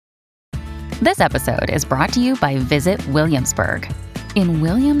This episode is brought to you by Visit Williamsburg. In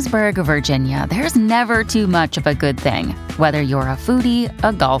Williamsburg, Virginia, there's never too much of a good thing. Whether you're a foodie,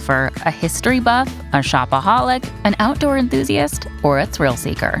 a golfer, a history buff, a shopaholic, an outdoor enthusiast, or a thrill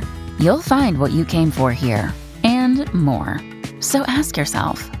seeker, you'll find what you came for here and more. So ask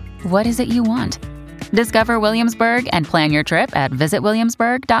yourself, what is it you want? Discover Williamsburg and plan your trip at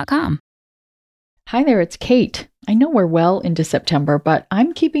visitwilliamsburg.com. Hi there, it's Kate. I know we're well into September, but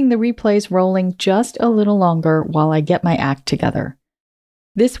I'm keeping the replays rolling just a little longer while I get my act together.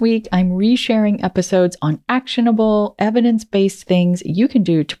 This week, I'm resharing episodes on actionable, evidence-based things you can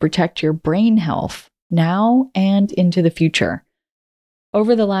do to protect your brain health now and into the future.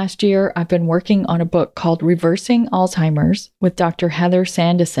 Over the last year, I've been working on a book called Reversing Alzheimer's with Dr. Heather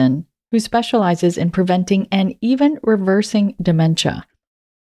Sandison, who specializes in preventing and even reversing dementia.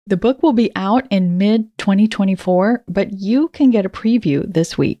 The book will be out in mid-2024, but you can get a preview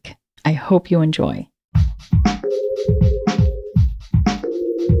this week. I hope you enjoy.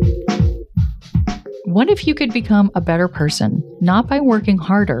 What if you could become a better person, not by working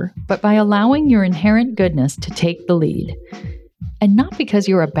harder, but by allowing your inherent goodness to take the lead? And not because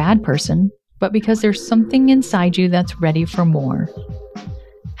you're a bad person, but because there's something inside you that's ready for more.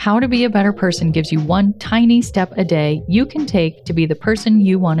 How to Be a Better Person gives you one tiny step a day you can take to be the person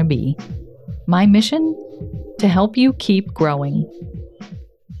you want to be. My mission? To help you keep growing.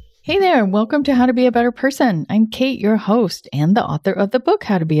 Hey there, and welcome to How to Be a Better Person. I'm Kate, your host and the author of the book,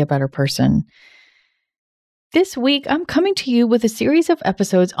 How to Be a Better Person. This week, I'm coming to you with a series of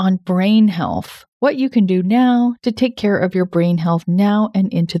episodes on brain health, what you can do now to take care of your brain health now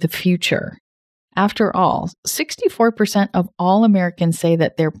and into the future. After all, 64% of all Americans say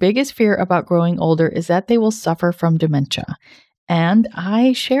that their biggest fear about growing older is that they will suffer from dementia. And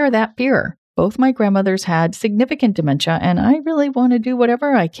I share that fear. Both my grandmothers had significant dementia, and I really want to do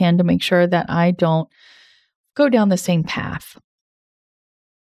whatever I can to make sure that I don't go down the same path.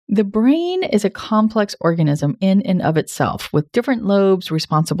 The brain is a complex organism in and of itself, with different lobes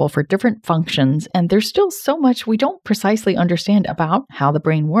responsible for different functions, and there's still so much we don't precisely understand about how the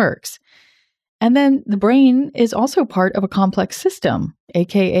brain works. And then the brain is also part of a complex system,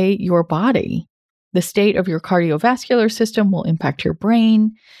 aka your body. The state of your cardiovascular system will impact your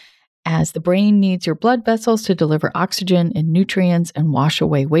brain, as the brain needs your blood vessels to deliver oxygen and nutrients and wash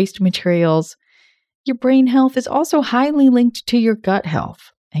away waste materials. Your brain health is also highly linked to your gut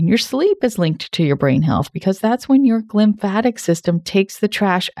health. And your sleep is linked to your brain health because that's when your lymphatic system takes the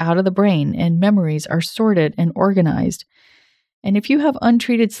trash out of the brain and memories are sorted and organized. And if you have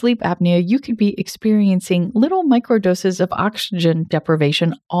untreated sleep apnea, you could be experiencing little microdoses of oxygen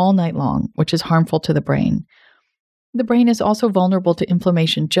deprivation all night long, which is harmful to the brain. The brain is also vulnerable to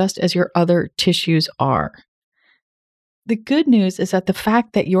inflammation just as your other tissues are. The good news is that the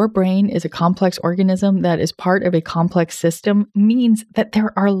fact that your brain is a complex organism that is part of a complex system means that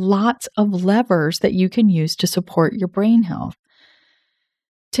there are lots of levers that you can use to support your brain health.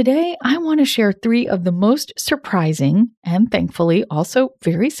 Today, I want to share 3 of the most surprising and thankfully also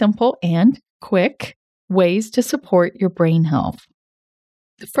very simple and quick ways to support your brain health.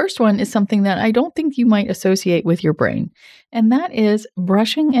 The first one is something that I don't think you might associate with your brain, and that is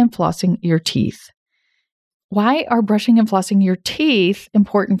brushing and flossing your teeth. Why are brushing and flossing your teeth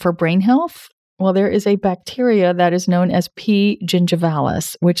important for brain health? Well, there is a bacteria that is known as P.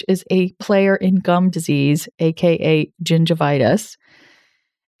 gingivalis, which is a player in gum disease, aka gingivitis.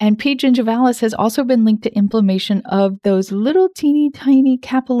 And P. gingivalis has also been linked to inflammation of those little teeny tiny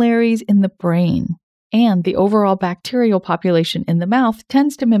capillaries in the brain. And the overall bacterial population in the mouth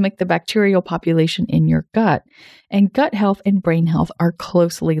tends to mimic the bacterial population in your gut. And gut health and brain health are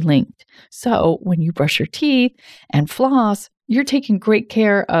closely linked. So when you brush your teeth and floss, you're taking great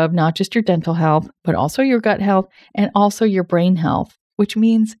care of not just your dental health, but also your gut health and also your brain health. Which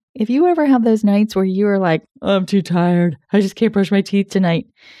means if you ever have those nights where you are like, I'm too tired, I just can't brush my teeth tonight.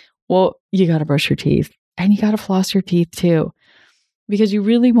 Well, you got to brush your teeth and you got to floss your teeth too. Because you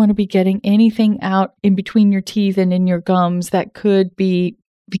really want to be getting anything out in between your teeth and in your gums that could be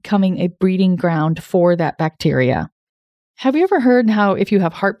becoming a breeding ground for that bacteria. Have you ever heard how if you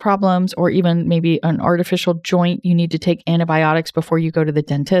have heart problems or even maybe an artificial joint, you need to take antibiotics before you go to the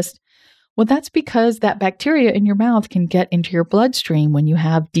dentist? Well, that's because that bacteria in your mouth can get into your bloodstream when you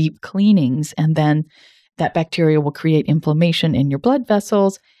have deep cleanings, and then that bacteria will create inflammation in your blood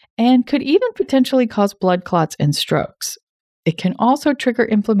vessels and could even potentially cause blood clots and strokes. It can also trigger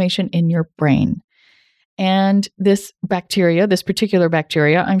inflammation in your brain. And this bacteria, this particular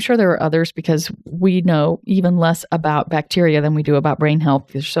bacteria, I'm sure there are others because we know even less about bacteria than we do about brain health.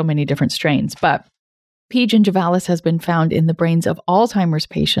 There's so many different strains. But P. gingivalis has been found in the brains of Alzheimer's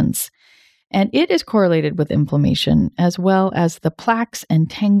patients. And it is correlated with inflammation, as well as the plaques and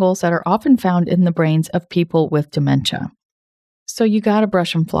tangles that are often found in the brains of people with dementia. So you got to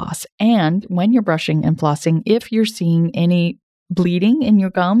brush and floss. And when you're brushing and flossing, if you're seeing any bleeding in your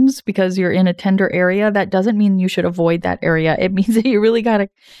gums because you're in a tender area, that doesn't mean you should avoid that area. It means that you really got to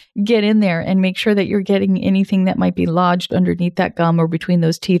get in there and make sure that you're getting anything that might be lodged underneath that gum or between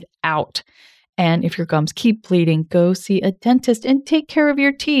those teeth out. And if your gums keep bleeding, go see a dentist and take care of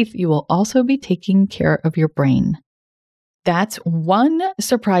your teeth. You will also be taking care of your brain. That's one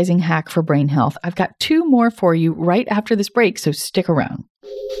surprising hack for brain health. I've got 2 more for you right after this break, so stick around.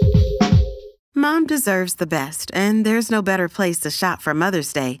 Mom deserves the best, and there's no better place to shop for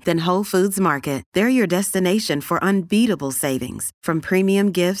Mother's Day than Whole Foods Market. They're your destination for unbeatable savings, from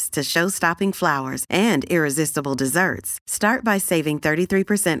premium gifts to show-stopping flowers and irresistible desserts. Start by saving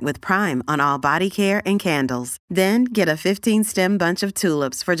 33% with Prime on all body care and candles. Then get a 15-stem bunch of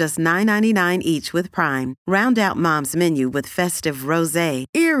tulips for just $9.99 each with Prime. Round out Mom's menu with festive rosé,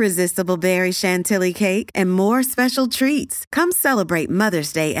 irresistible berry chantilly cake, and more special treats. Come celebrate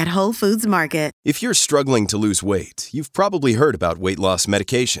Mother's Day at Whole Foods Market. If you're struggling to lose weight, you've probably heard about weight loss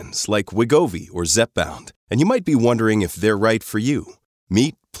medications like Wegovy or Zepbound, and you might be wondering if they're right for you.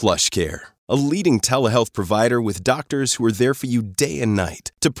 Meet PlushCare, a leading telehealth provider with doctors who are there for you day and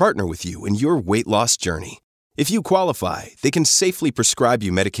night to partner with you in your weight loss journey. If you qualify, they can safely prescribe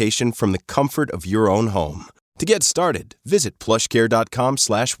you medication from the comfort of your own home. To get started, visit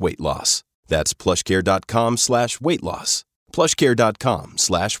plushcare.com/weight-loss. That's plushcare.com/weight-loss.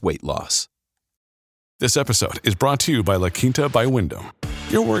 plushcare.com/weight-loss. This episode is brought to you by La Quinta by Wyndham.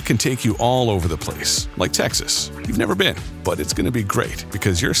 Your work can take you all over the place, like Texas. You've never been, but it's going to be great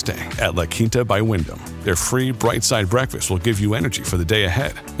because you're staying at La Quinta by Wyndham. Their free Bright Side breakfast will give you energy for the day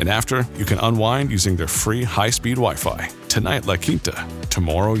ahead. And after, you can unwind using their free high-speed Wi-Fi. Tonight, La Quinta.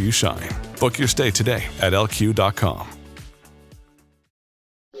 Tomorrow, you shine. Book your stay today at lq.com.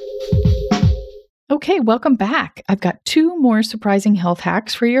 Okay, welcome back. I've got 2 more surprising health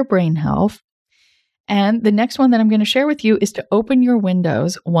hacks for your brain health. And the next one that I'm going to share with you is to open your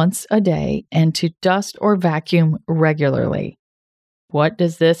windows once a day and to dust or vacuum regularly. What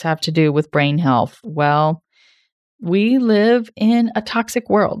does this have to do with brain health? Well, we live in a toxic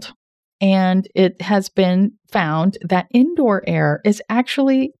world, and it has been found that indoor air is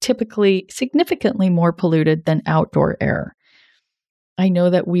actually typically significantly more polluted than outdoor air. I know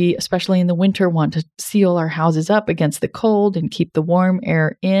that we, especially in the winter, want to seal our houses up against the cold and keep the warm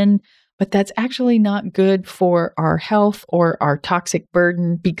air in. But that's actually not good for our health or our toxic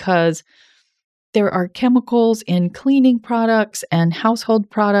burden because there are chemicals in cleaning products and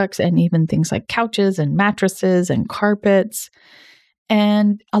household products and even things like couches and mattresses and carpets.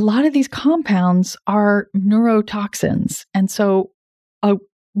 And a lot of these compounds are neurotoxins. And so a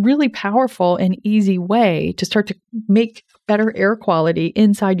really powerful and easy way to start to make better air quality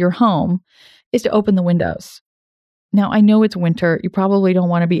inside your home is to open the windows. Now, I know it's winter. You probably don't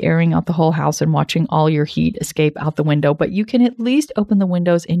want to be airing out the whole house and watching all your heat escape out the window, but you can at least open the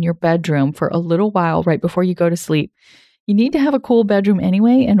windows in your bedroom for a little while right before you go to sleep. You need to have a cool bedroom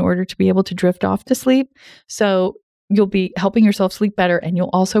anyway in order to be able to drift off to sleep. So you'll be helping yourself sleep better, and you'll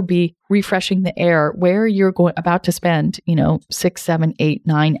also be refreshing the air where you're about to spend, 6, 7, 8,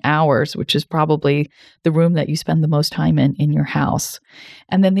 9 hours, which is probably the room that you spend the most time in your house.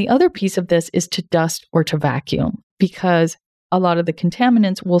 And then the other piece of this is to dust or to vacuum, because a lot of the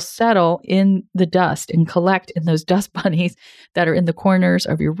contaminants will settle in the dust and collect in those dust bunnies that are in the corners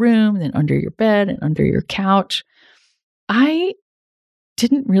of your room and under your bed and under your couch. I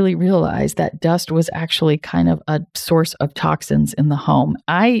didn't really realize that dust was actually kind of a source of toxins in the home.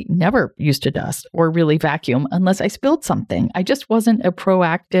 I never used to dust or really vacuum unless I spilled something. I just wasn't a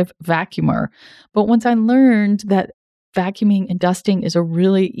proactive vacuumer. But once I learned that vacuuming and dusting is a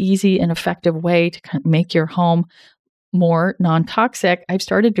really easy and effective way to make your home more non-toxic, I've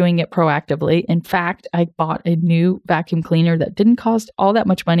started doing it proactively. In fact, I bought a new vacuum cleaner that didn't cost all that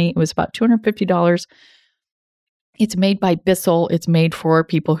much money. It was about $250. It's made by Bissell. It's made for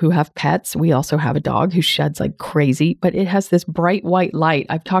people who have pets. We also have a dog who sheds like crazy, but it has this bright white light.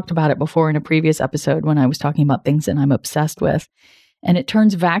 I've talked about it before in a previous episode when I was talking about things that I'm obsessed with. And it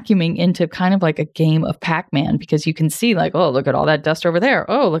turns vacuuming into kind of like a game of Pac-Man, because you can see like, oh, look at all that dust over there.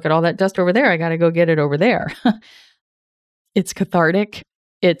 Oh, look at all that dust over there. I got to go get it over there. It's cathartic.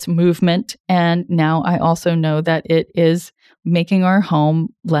 It's movement. And now I also know that it is making our home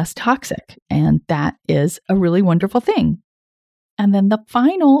less toxic. And that is a really wonderful thing. And then the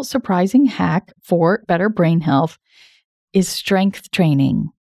final surprising hack for better brain health is strength training.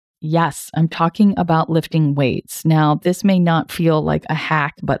 Yes, I'm talking about lifting weights. Now, this may not feel like a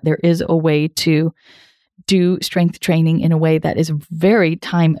hack, but there is a way to do strength training in a way that is very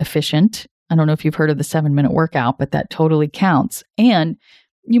time efficient. I don't know if you've heard of the 7-minute workout, but that totally counts. And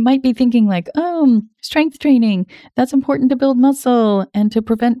you might be thinking like, oh, strength training, that's important to build muscle and to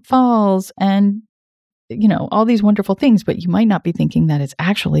prevent falls and, all these wonderful things. But you might not be thinking that it's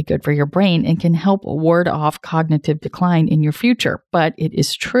actually good for your brain and can help ward off cognitive decline in your future. But it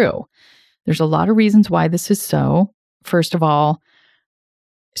is true. There's a lot of reasons why this is so. First of all,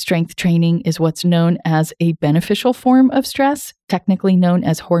 strength training is what's known as a beneficial form of stress, technically known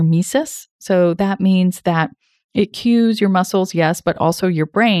as hormesis. So that means that it cues your muscles, yes, but also your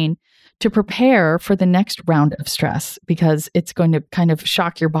brain to prepare for the next round of stress because it's going to kind of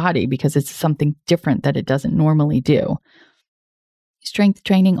shock your body because it's something different that it doesn't normally do. Strength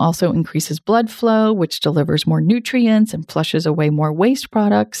training also increases blood flow, which delivers more nutrients and flushes away more waste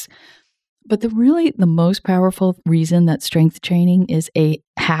products. But the most powerful reason that strength training is a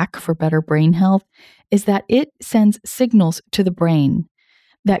hack for better brain health is that it sends signals to the brain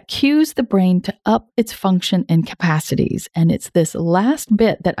that cues the brain to up its function and capacities. And it's this last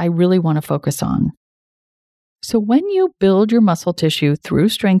bit that I really want to focus on. So when you build your muscle tissue through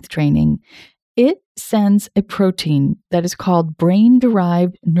strength training, it sends a protein that is called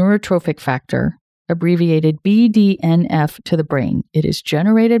brain-derived neurotrophic factor, abbreviated BDNF, to the brain. It is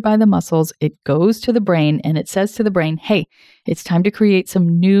generated by the muscles, it goes to the brain, and it says to the brain, hey, it's time to create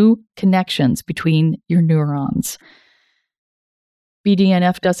some new connections between your neurons.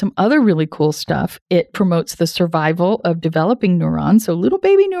 BDNF does some other really cool stuff. It promotes the survival of developing neurons. So little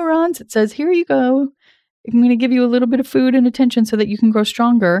baby neurons, it says, here you go. I'm going to give you a little bit of food and attention so that you can grow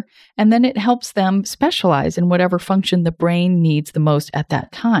stronger. And then it helps them specialize in whatever function the brain needs the most at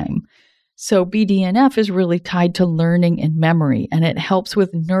that time. So BDNF is really tied to learning and memory, and it helps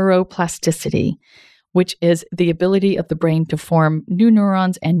with neuroplasticity, which is the ability of the brain to form new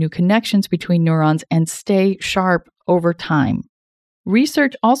neurons and new connections between neurons and stay sharp over time.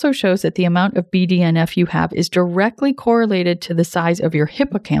 Research also shows that the amount of BDNF you have is directly correlated to the size of your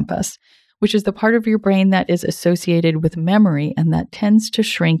hippocampus, which is the part of your brain that is associated with memory and that tends to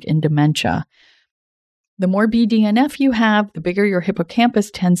shrink in dementia. The more BDNF you have, the bigger your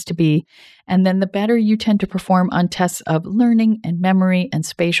hippocampus tends to be, and then the better you tend to perform on tests of learning and memory and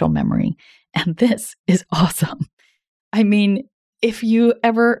spatial memory. And this is awesome. I mean, if you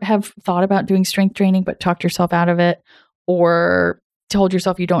ever have thought about doing strength training but talked yourself out of it, or told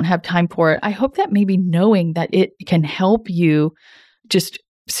yourself you don't have time for it, I hope that maybe knowing that it can help you just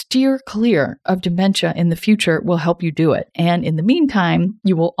steer clear of dementia in the future will help you do it. And in the meantime,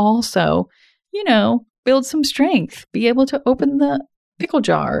 you will also, build some strength, be able to open the pickle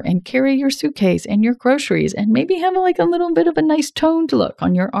jar and carry your suitcase and your groceries and maybe have a little bit of a nice toned look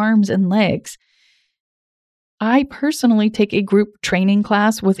on your arms and legs. I personally take a group training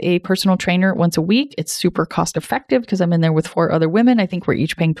class with a personal trainer once a week. It's super cost effective because I'm in there with 4 other women. I think we're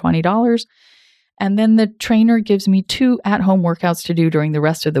each paying $20. And then the trainer gives me 2 at-home workouts to do during the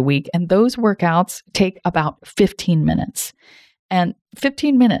rest of the week. And those workouts take about 15 minutes. And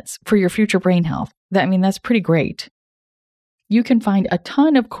 15 minutes for your future brain health. That's pretty great. You can find a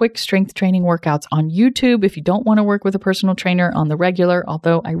ton of quick strength training workouts on YouTube if you don't want to work with a personal trainer on the regular,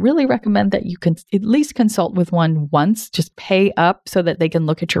 although I really recommend that you can at least consult with one once. Just pay up so that they can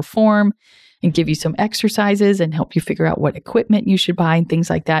look at your form and give you some exercises and help you figure out what equipment you should buy and things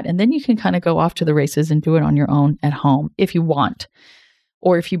like that. And then you can kind of go off to the races and do it on your own at home if you want.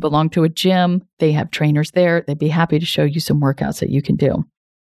 Or if you belong to a gym, they have trainers there. They'd be happy to show you some workouts that you can do.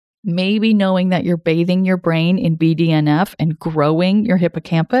 Maybe knowing that you're bathing your brain in BDNF and growing your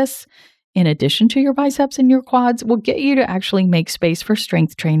hippocampus, in addition to your biceps and your quads, will get you to actually make space for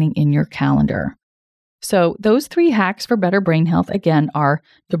strength training in your calendar. So those 3 hacks for better brain health, again, are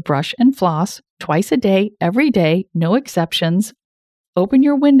to brush and floss twice a day, every day, no exceptions. Open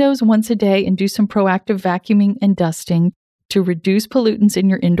your windows once a day and do some proactive vacuuming and dusting to reduce pollutants in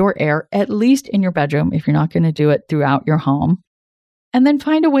your indoor air, at least in your bedroom if you're not going to do it throughout your home. And then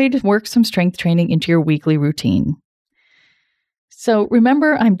find a way to work some strength training into your weekly routine. So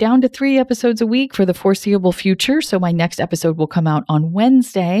remember, I'm down to 3 episodes a week for the foreseeable future. So my next episode will come out on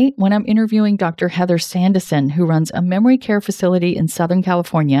Wednesday when I'm interviewing Dr. Heather Sandison, who runs a memory care facility in Southern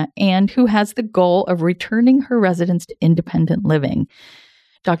California and who has the goal of returning her residents to independent living.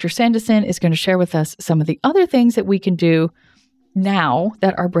 Dr. Sandison is going to share with us some of the other things that we can do now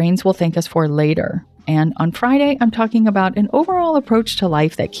that our brains will thank us for later. And on Friday, I'm talking about an overall approach to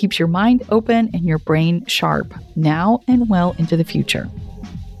life that keeps your mind open and your brain sharp now and well into the future.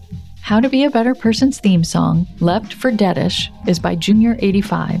 How to Be a Better Person's theme song, Left for Deadish, is by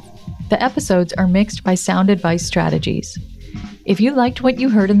Junior85. The episodes are mixed by Sound Advice Strategies. If you liked what you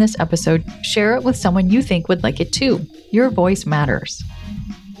heard in this episode, share it with someone you think would like it too. Your voice matters.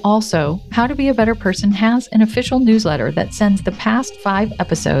 Also, How to Be a Better Person has an official newsletter that sends the past 5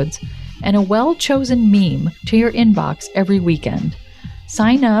 episodes and a well-chosen meme to your inbox every weekend.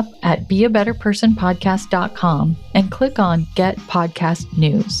 Sign up at beabetterpersonpodcast.com and click on Get Podcast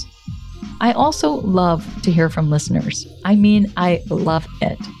News. I also love to hear from listeners. I love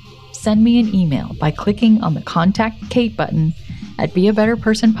it. Send me an email by clicking on the Contact Kate button at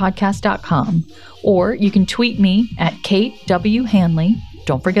beabetterpersonpodcast.com, or you can tweet me at Kate W. Hanley,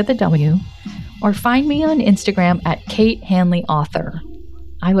 don't forget the W, or find me on Instagram at Kate Hanley Author.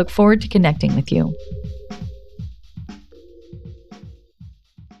 I look forward to connecting with you.